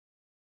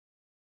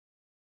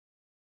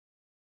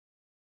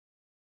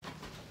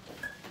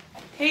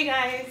Hey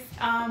guys,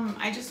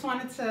 I just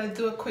wanted to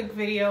do a quick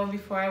video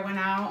before I went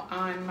out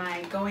on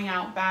my going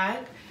out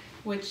bag,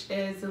 which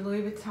is the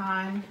Louis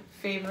Vuitton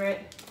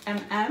Favorite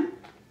MM,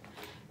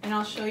 and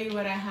I'll show you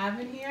what I have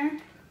in here.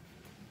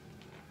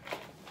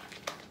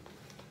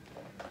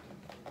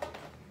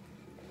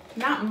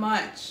 Not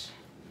much.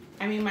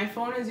 I mean, my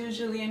phone is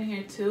usually in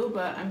here too,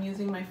 but I'm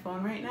using my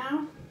phone right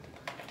now.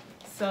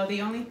 So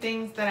the only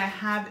things that I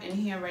have in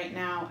here right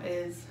now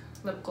is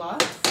lip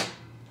gloss,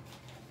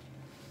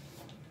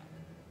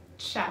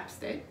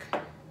 chapstick,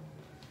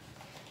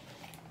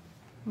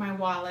 my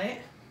wallet,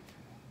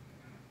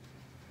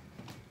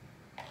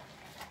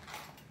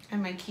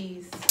 and my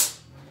keys.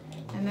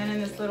 And then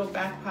in this little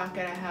back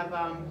pocket I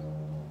have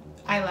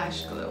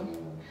eyelash glue.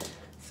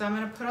 So I'm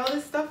gonna put all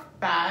this stuff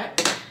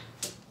back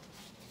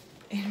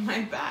in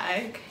my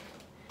bag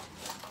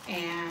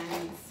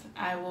and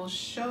I will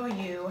show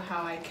you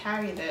how I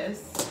carry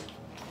this.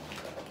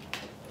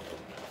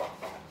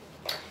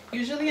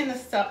 Usually in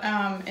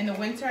the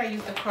winter I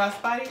use the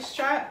crossbody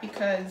strap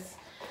because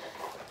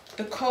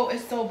the coat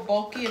is so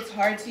bulky it's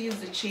hard to use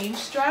the chain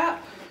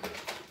strap.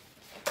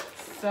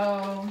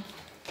 So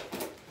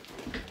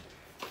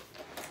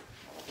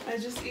I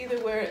just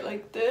either wear it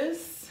like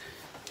this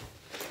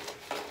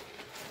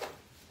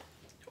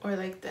or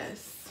like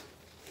this.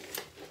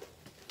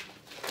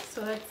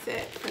 So that's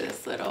it for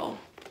this little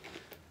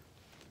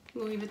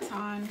Louis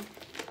Vuitton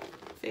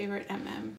Favorite MM.